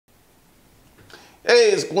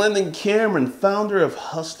Hey, it's Glendon Cameron, founder of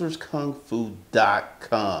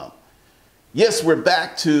HustlersKungFu.com. Yes, we're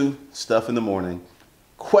back to Stuff in the Morning.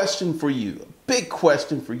 Question for you, a big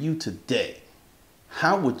question for you today.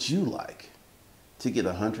 How would you like to get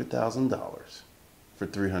 $100,000 for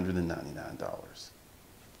 $399?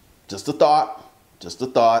 Just a thought, just a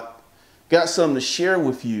thought. Got something to share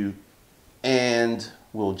with you, and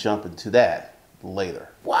we'll jump into that later.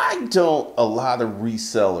 Why don't a lot of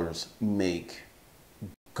resellers make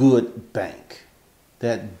good bank,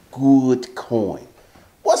 that good coin?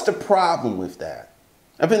 What's the problem with that?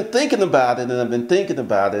 I've been thinking about it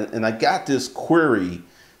and I got this query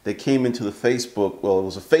that came into the Facebook. Well, it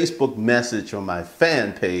was a Facebook message on my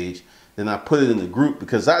fan page. Then I put it in the group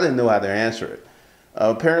because I didn't know how to answer it.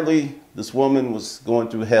 Apparently this woman was going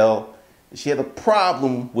through hell and she had a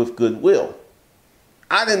problem with goodwill.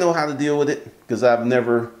 I didn't know how to deal with it because I've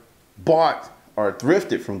never bought or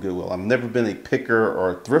thrifted from Goodwill. I've never been a picker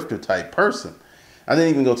or a thrifter type person. I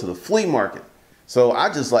didn't even go to the flea market. So I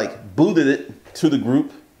just like booted it to the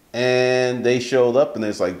group and they showed up and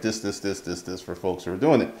it's like this for folks who are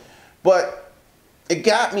doing it. But it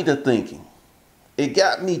got me to thinking. It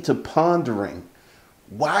got me to pondering,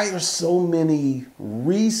 why are so many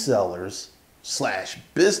resellers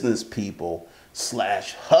 / business people /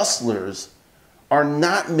 hustlers are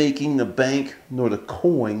not making the bank nor the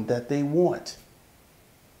coin that they want?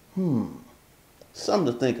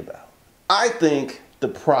 Something to think about. I think the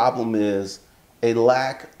problem is a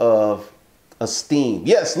lack of esteem.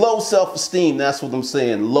 Yes, low self-esteem. That's what I'm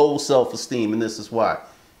saying. Low self-esteem. And this is why.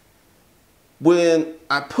 When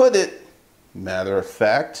I put it, matter of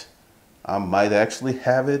fact, I might actually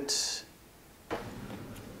have it.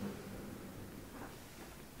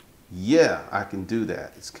 Yeah, I can do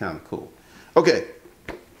that. It's kind of cool. Okay.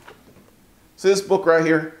 See this book right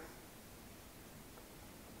here?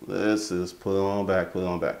 Let's just put it on back,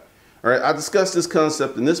 All right, I discussed this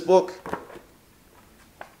concept in this book.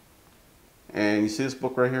 And you see this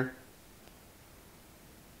book right here?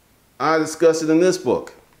 I discussed it in this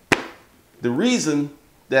book. The reason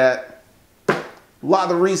that a lot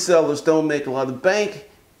of resellers don't make a lot of bank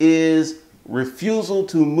is refusal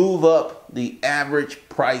to move up the average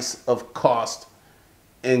price of cost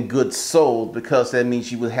and goods sold, because that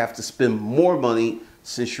means you would have to spend more money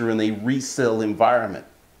since you're in a resale environment.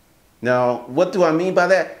 Now, what do I mean by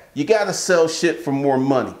that? You got to sell shit for more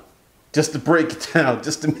money. Just to break it down,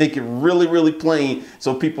 just to make it really, really plain,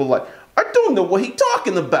 so people are like, I don't know what he's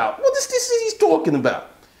talking about. What is this he's talking about?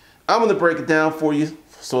 I'm going to break it down for you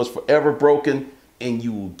so it's forever broken, and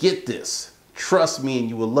you will get this. Trust me, and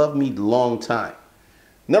you will love me a long time.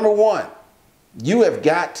 Number one, you have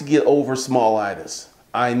got to get over small items.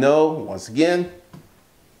 I know, once again,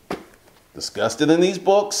 discussed it in these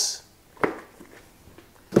books.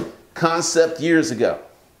 Concept years ago.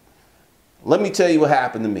 Let me tell you what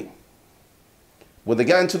happened to me. When I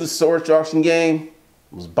got into the storage auction game,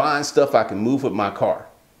 I was buying stuff I could move with my car.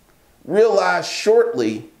 Realized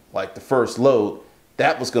shortly, like the first load,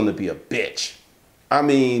 that was going to be a bitch. I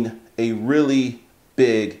mean, a really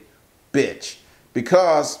big bitch.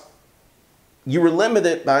 Because you were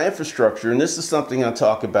limited by infrastructure, and this is something I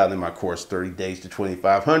talk about in my course, 30 Days to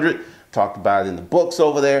 2,500. Talked about it in the books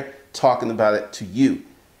over there, talking about it to you.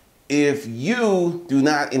 If you do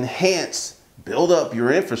not enhance, build up your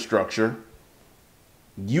infrastructure,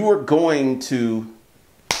 you are going to,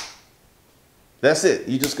 that's it.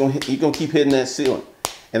 You're going to keep hitting that ceiling.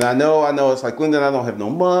 And I know it's like, Glendon, I don't have no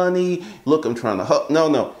money. Look, I'm trying to help.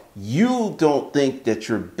 No. You don't think that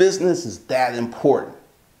your business is that important.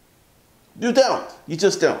 You don't. You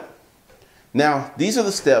just don't. Now, these are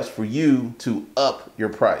the steps for you to up your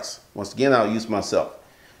price. Once again, I'll use myself.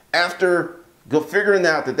 After figuring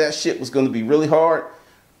out that shit was going to be really hard,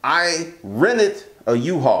 I rented a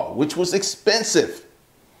U-Haul, which was expensive.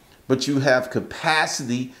 But you have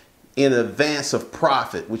capacity in advance of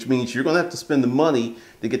profit, which means you're going to have to spend the money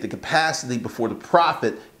to get the capacity before the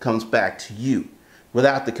profit comes back to you.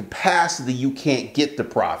 Without the capacity, you can't get the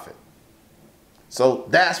profit. So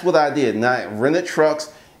that's what I did. And I rented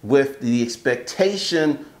trucks with the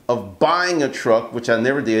expectation of buying a truck, which I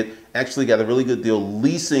never did. Actually got a really good deal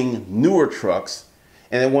leasing newer trucks.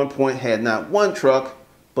 And at one point had not one truck,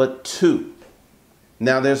 but two.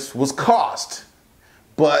 Now this was cost,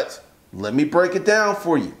 but let me break it down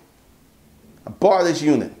for you. I bought this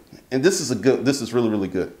unit, and this is really, really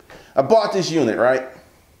good. I bought this unit, right?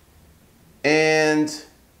 And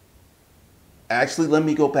actually, let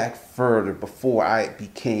me go back further before I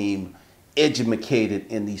became educated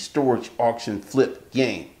in the storage auction flip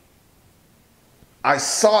game. I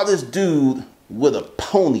saw this dude with a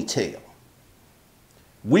ponytail.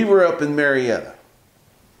 We were up in Marietta.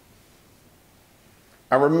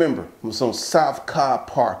 I remember it was on South Cobb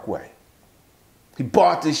Parkway. He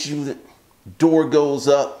bought this unit, door goes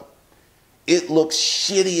up. It looks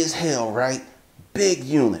shitty as hell, right? Big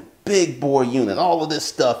unit, big boy unit, all of this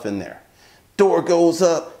stuff in there. Door goes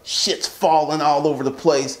up, shit's falling all over the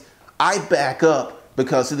place. I back up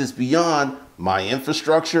because it is beyond my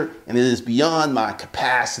infrastructure and it is beyond my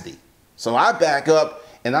capacity. So I back up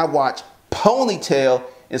and I watch Ponytail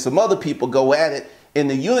and some other people go at it, and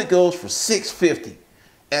the unit goes for $650.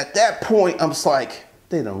 At that point, I'm just like,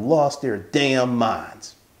 they done lost their damn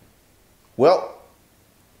minds. Well,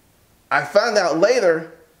 I found out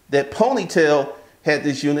later that Ponytail had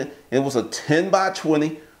this unit. It was a 10 by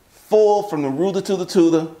 20, full from the rooter to the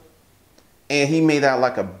tutor, and he made out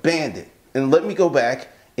like a bandit. And let me go back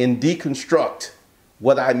and deconstruct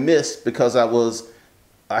what I missed because I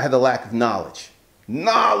had a lack of knowledge. I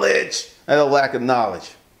had a lack of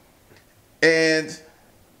knowledge. And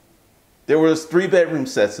there was 3 bedroom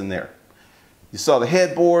sets in there. You saw the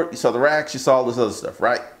headboard, you saw the racks, you saw all this other stuff,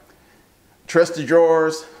 right? Chest of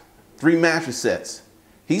drawers, 3 mattress sets.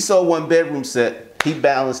 He saw 1 bedroom set, he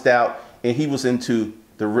balanced out, and he was into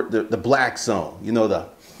the black zone. You know,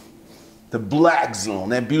 the black zone,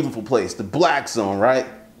 that beautiful place, the black zone, right?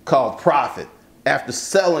 Called profit, after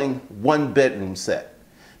selling 1 bedroom set.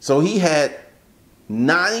 So he had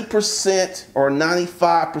 90% or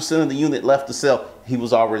 95% of the unit left to sell. He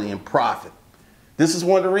was already in profit. This is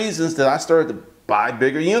one of the reasons that I started to buy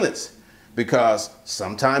bigger units, because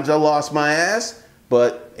sometimes I lost my ass,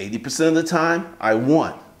 but 80% of the time I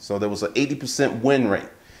won. So there was an 80% win rate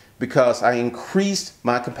because I increased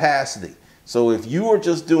my capacity. So if you are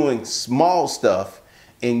just doing small stuff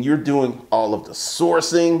and you're doing all of the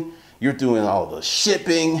sourcing, you're doing all the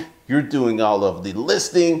shipping, you're doing all of the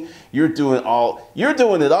listing, you're doing it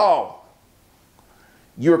all,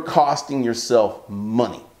 you're costing yourself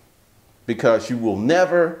money because you will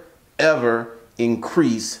never, ever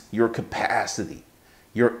increase your capacity,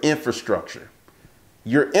 your infrastructure.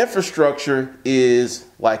 Your infrastructure is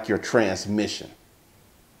like your transmission.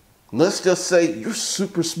 Let's just say you're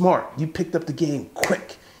super smart. You picked up the game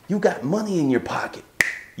quick. You got money in your pocket.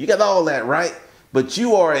 You got all that, right? But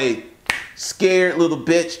you are a scared little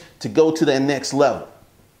bitch to go to that next level.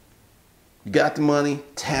 You got the money,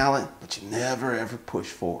 talent, but you never ever push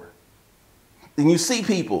forward. And you see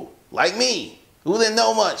people like me who didn't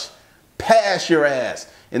know much pass your ass.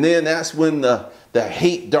 And then that's when the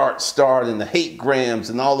hate darts start and the hate grams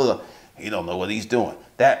and all of the, he don't know what he's doing.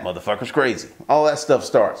 That motherfucker's crazy. All that stuff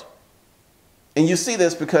starts. And you see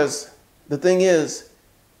this because the thing is,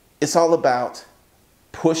 it's all about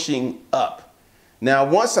pushing up. Now,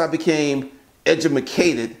 once I became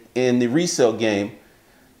educated in the resale game,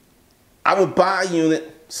 I would buy a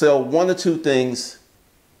unit, sell 1 or 2 things,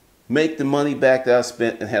 make the money back that I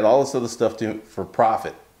spent, and had all this other stuff for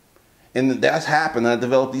profit. And that's happened. I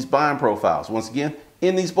developed these buying profiles, once again,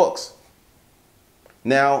 in these books.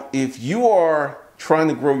 Now, if you are trying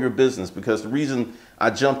to grow your business, because the reason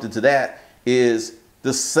I jumped into that is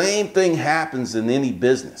the same thing happens in any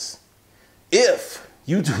business. If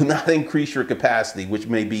you do not increase your capacity, which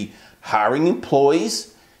may be hiring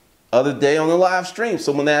employees. Other day on the live stream,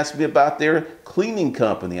 someone asked me about their cleaning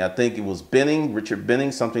company. I think it was Benning, Richard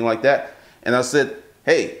Benning, something like that. And I said,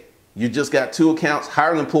 hey, you just got 2 accounts,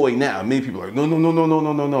 hire an employee now. Many people are like,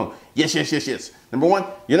 no. Yes. Number 1,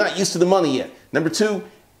 you're not used to the money yet. Number 2,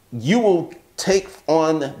 you will take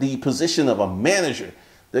on the position of a manager.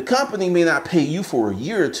 The company may not pay you for a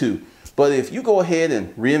year or 2, but if you go ahead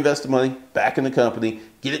and reinvest the money back in the company,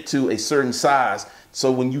 get it to a certain size, so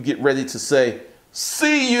when you get ready to say,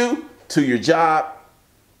 see you to your job,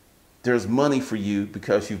 there's money for you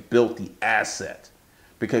because you've built the asset,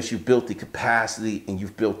 because you've built the capacity and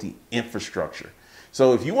you've built the infrastructure.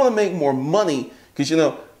 So if you want to make more money, because you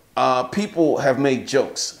know, people have made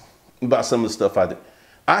jokes about some of the stuff I do.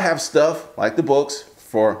 I have stuff like the books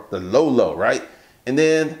for the low, right? And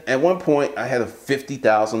then at one point I had a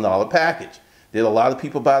 $50,000 package. Did a lot of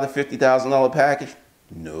people buy the $50,000 package?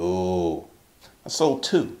 No, I sold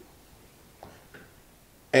 2.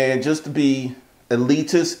 And just to be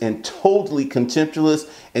elitist and totally contemptuous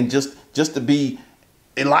and just to be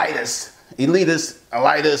elitist,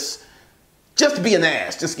 just to be an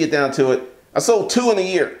ass, just get down to it. I sold 2 in a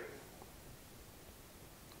year.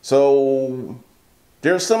 So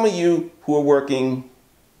there's some of you who are working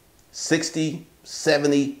 60,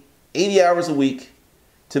 70, 80 hours a week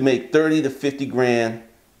to make 30 to 50 grand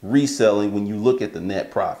reselling when you look at the net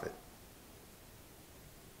profit.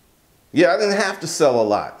 Yeah, I didn't have to sell a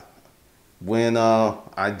lot when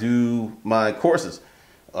I do my courses,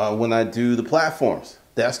 when I do the platforms.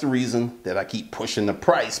 That's the reason that I keep pushing the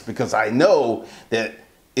price, because I know that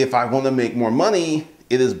if I want to make more money,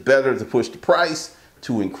 it is better to push the price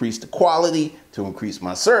to increase the quality, to increase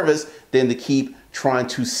my service, than to keep trying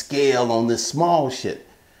to scale on this small shit.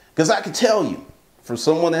 Because I can tell you, for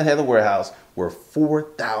someone that had a warehouse where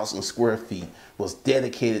 4,000 square feet was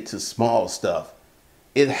dedicated to small stuff,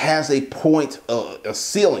 it has a point, a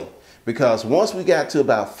ceiling. Because once we got to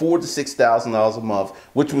about $4,000 to $6,000 a month,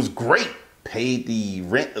 which was great, paid the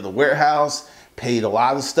rent of the warehouse, paid a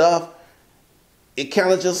lot of stuff, it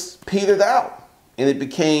kind of just petered out. And it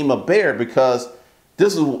became a bear, because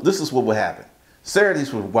this is what would happen.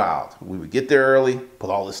 Saturdays were wild. We would get there early, put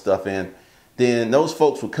all this stuff in. Then those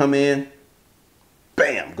folks would come in,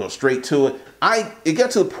 bam, go straight to it. It got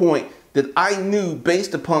to the point that I knew,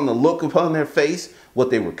 based upon the look upon their face, what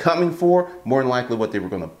they were coming for, more than likely what they were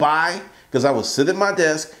going to buy, because I would sit at my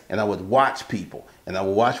desk and I would watch people, and I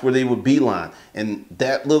would watch where they would beeline. And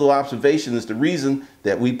that little observation is the reason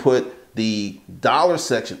that we put the dollar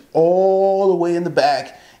section all the way in the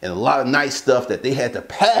back, and a lot of nice stuff that they had to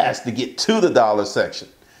pass to get to the dollar section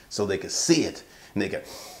so they could see it and they could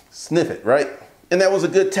sniff it, right? And that was a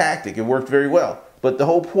good tactic. It worked very well. But the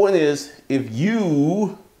whole point is, if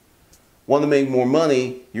you want to make more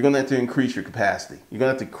money, you're going to have to increase your capacity. You're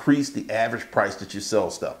going to have to increase the average price that you sell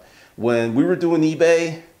stuff. When we were doing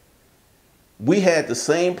eBay, we had the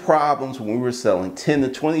same problems when we were selling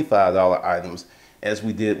 $10 to $25 items as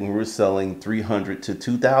we did when we were selling $300 to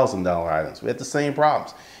 $2,000 items. We had the same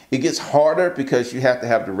problems. It gets harder because you have to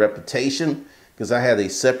have the reputation, because I had a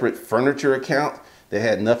separate furniture account that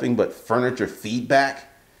had nothing but furniture feedback.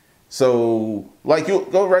 So, like, you'll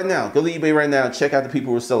go right now, go to eBay right now and check out the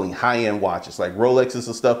people who are selling high-end watches, like Rolexes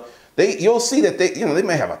and stuff. You'll see that they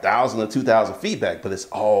may have 1,000 or 2,000 feedback, but it's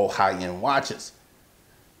all high-end watches.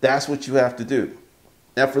 That's what you have to do.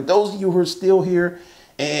 Now, for those of you who are still here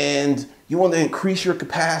and you want to increase your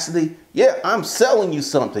capacity, yeah, I'm selling you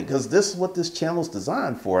something, because this is what this channel is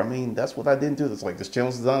designed for. I mean, that's what I didn't do. It's like, this channel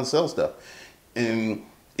is designed to sell stuff. And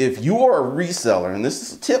if you are a reseller, and this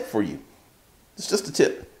is a tip for you, it's just a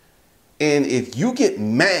tip. And if you get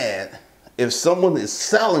mad if someone is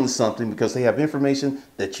selling something because they have information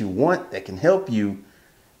that you want that can help you,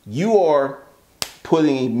 you are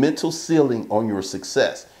putting a mental ceiling on your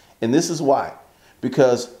success. And this is why.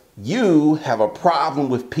 Because you have a problem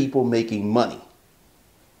with people making money.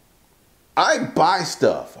 I buy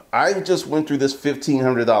stuff. I just went through this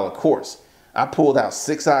 $1,500 course. I pulled out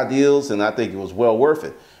 6 ideas, and I think it was well worth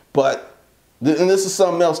it. But, and this is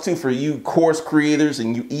something else too for you course creators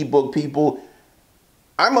and you ebook people.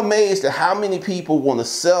 I'm amazed at how many people want to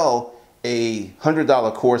sell a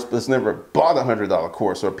 $100 course but has never bought a $100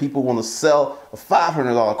 course, or people want to sell a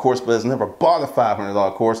 $500 course but has never bought a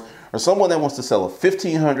 $500 course, or someone that wants to sell a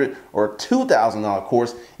 $1,500 or a $2,000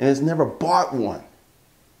 course and has never bought one.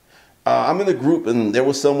 I'm in a group and there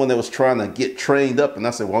was someone that was trying to get trained up, and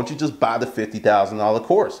I said, why don't you just buy the $50,000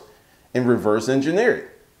 course and reverse engineer it?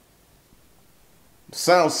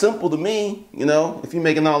 Sounds simple to me, you know, if you're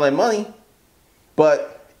making all that money.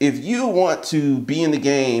 But if you want to be in the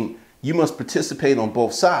game, you must participate on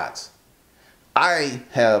both sides. I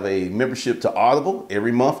have a membership to Audible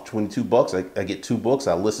every month, 22 bucks. I get 2 books.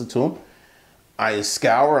 I listen to them. I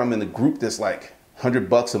scour. I'm in a group that's like 100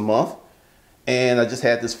 bucks a month. And I just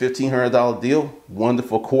had this $1,500 deal.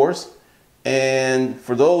 Wonderful course. And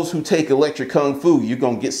for those who take Electric Kung Fu, you're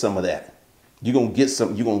going to get some of that. You're going to get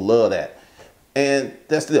some. You're going to love that. And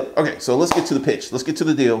that's the deal. Okay, so let's get to the pitch. Let's get to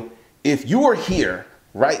the deal. If you are here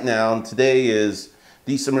right now, and today is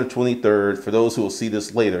December 23rd, for those who will see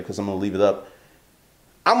this later, because I'm going to leave it up,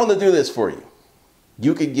 I'm going to do this for you.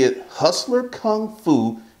 You can get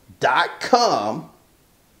hustlerkungfu.com,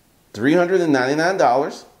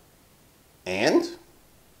 $399. And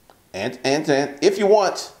if you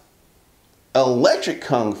want Electric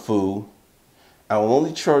Kung Fu, I will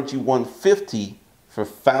only charge you $150 for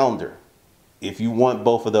Founder, if you want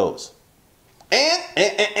both of those. And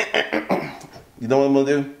you know what I'm going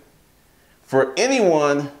to do? For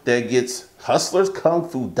anyone that gets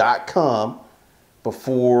hustlerskungfu.com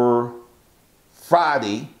before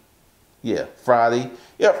Friday,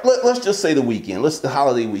 let's just say the weekend, the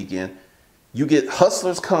holiday weekend, you get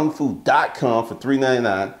hustlerskungfu.com for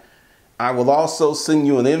 $399. I will also send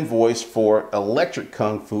you an invoice for Electric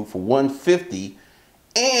Kung Fu for $150,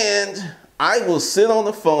 and I will sit on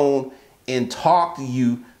the phone and talk to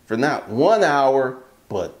you for not 1 hour,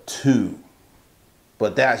 but 2.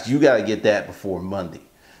 But you got to get that before Monday.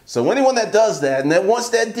 So anyone that does that and that wants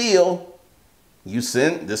that deal, you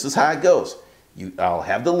send, this is how it goes. I'll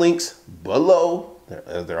have the links below.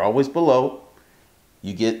 They're always below.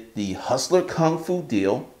 you get the Hustler Kung Fu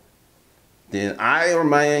deal. Then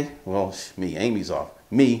Amy's off.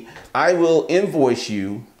 I will invoice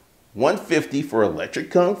you $150 for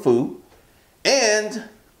Electric Kung Fu, and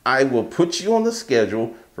I will put you on the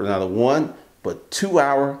schedule for not a 1 but 2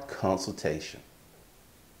 hour consultation.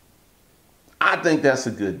 I think that's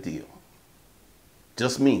a good deal.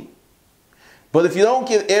 Just me. But if you don't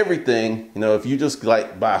get everything, if you just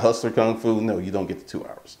like buy Hustler Kung Fu, no, you don't get the 2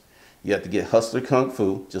 hours. You have to get Hustler Kung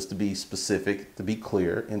Fu, just to be specific, to be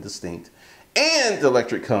clear and distinct, and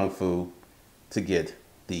Electric Kung Fu to get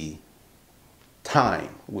the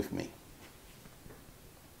time with me.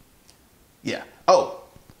 Yeah. Oh,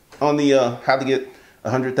 on the how to get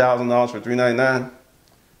 $100,000 for $399,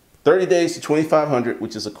 30 days to 2,500,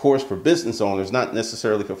 which is a course for business owners, not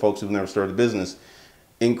necessarily for folks who've never started a business.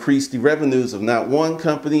 Increase the revenues of not 1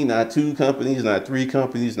 company, not 2 companies, not 3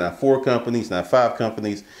 companies, not 4 companies, not 5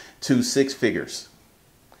 companies, to 6 figures.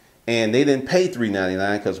 And they didn't pay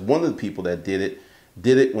 $399 because one of the people that did it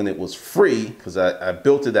when it was free, because I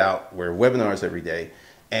built it out. We're webinars every day.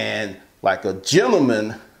 And like a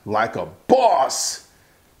gentleman, like a boss,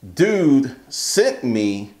 dude sent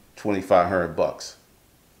me $2,500.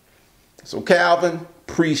 So Calvin,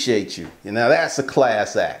 appreciate you. And now that's a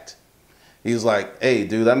class act. He's like, hey,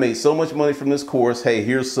 dude, I made so much money from this course. Hey,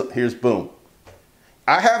 here's boom.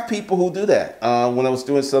 I have people who do that. When I was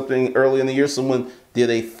doing something early in the year, someone did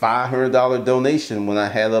a $500 donation when I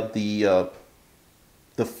had up the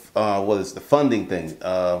funding thing,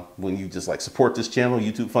 when you just like support this channel,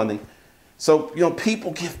 YouTube funding. So,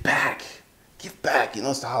 people give back,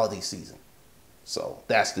 it's the holiday season. So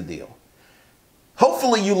that's the deal.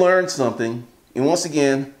 Hopefully you learned something. And once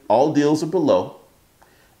again, all deals are below.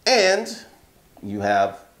 And you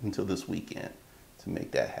have until this weekend to make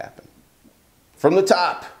that happen. From the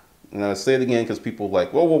top, and I'll say it again because people are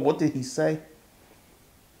like, well, what did he say?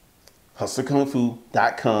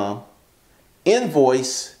 HustlerKungFu.com,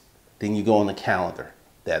 invoice, then you go on the calendar.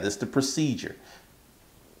 That is the procedure.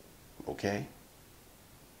 Okay?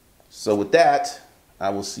 So with that, I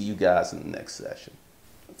will see you guys in the next session.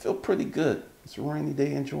 I feel pretty good. It's a rainy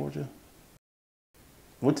day in Georgia.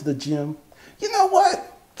 Went to the gym. You know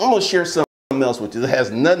what? I'm going to share something else with you that has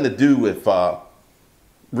nothing to do with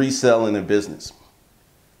reselling a business.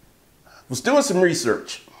 I was doing some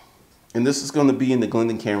research, and this is going to be in the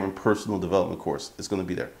Glendon Cameron personal development course. It's going to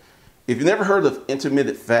be there. If you've never heard of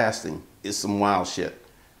intermittent fasting, it's some wild shit.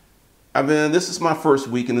 This is my first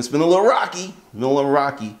week, and it's been a little rocky,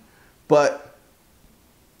 but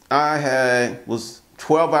I was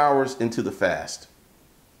 12 hours into the fast.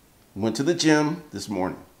 Went to the gym this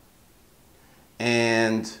morning,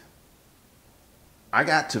 and I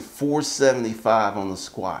got to 475 on the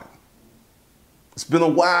squat. It's been a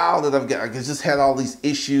while that I just had all these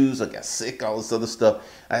issues. I got sick, all this other stuff.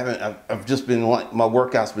 I've just been like, my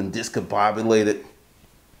workout's been discombobulated.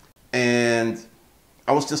 And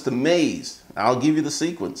I was just amazed. I'll give you the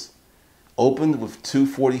sequence. Opened with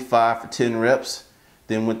 245 for 10 reps,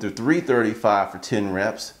 then went to 335 for 10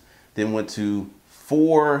 reps, then went to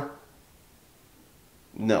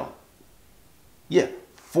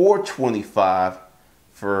 425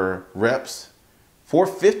 for reps,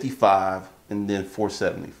 455, and then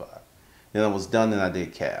 475. Then I was done, and I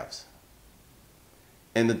did calves.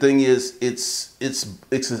 And the thing is, it's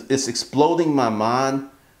exploding my mind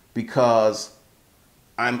because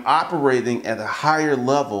I'm operating at a higher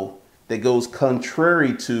level that goes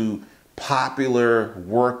contrary to popular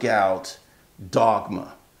workout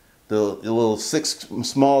dogma. The little 6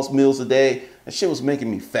 small meals a day, that shit was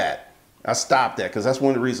making me fat. I stopped that because that's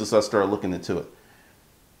one of the reasons I started looking into it.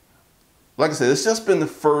 Like I said, it's just been the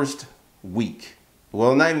first week.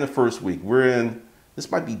 Well, not even the first week.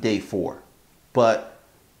 This might be day 4. But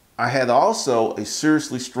I had also a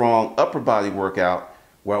seriously strong upper body workout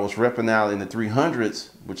where I was repping out in the 300s,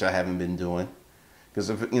 which I haven't been doing. Because,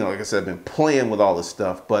 like I said, I've been playing with all this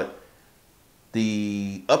stuff. But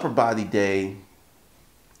the upper body day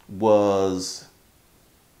was,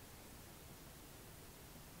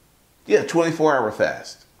 24-hour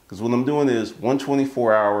fast. Because what I'm doing is 1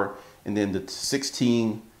 24-hour and then the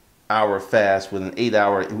 16-hour fast with an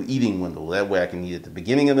 8-hour eating window. That way I can eat at the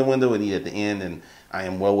beginning of the window and eat at the end, and I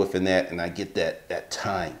am well within that, and I get that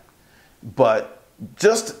time. But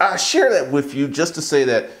I share that with you just to say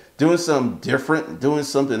that doing something different, doing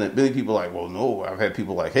something that many people are like, well, no, I've had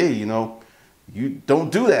people like, hey, you don't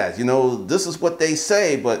do that. This is what they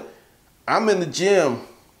say, but I'm in the gym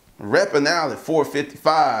repping out at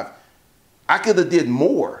 455. I could have did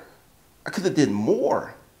more.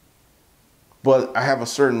 But I have a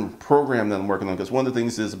certain program that I'm working on, because one of the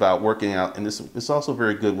things is about working out, and it's also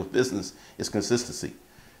very good with business, is consistency.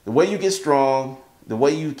 The way you get strong, the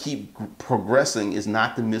way you keep progressing is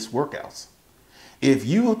not to miss workouts. If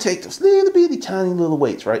you take those little bitty tiny little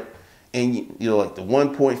weights, right? And you know, like the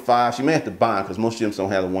 1.5s, you may have to buy them because most gyms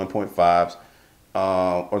don't have the 1.5s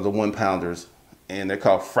or the 1-pounders, and they're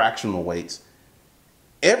called fractional weights.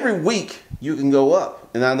 Every week you can go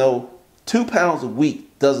up. And I know 2 pounds a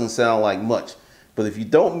week doesn't sound like much, but if you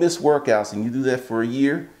don't miss workouts and you do that for a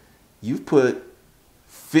year, you've put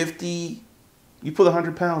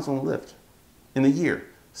 100 pounds on the lift in a year,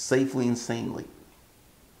 safely and sanely.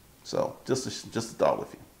 So just a thought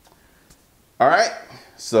with you. All right,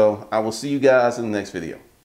 so I will see you guys in the next video.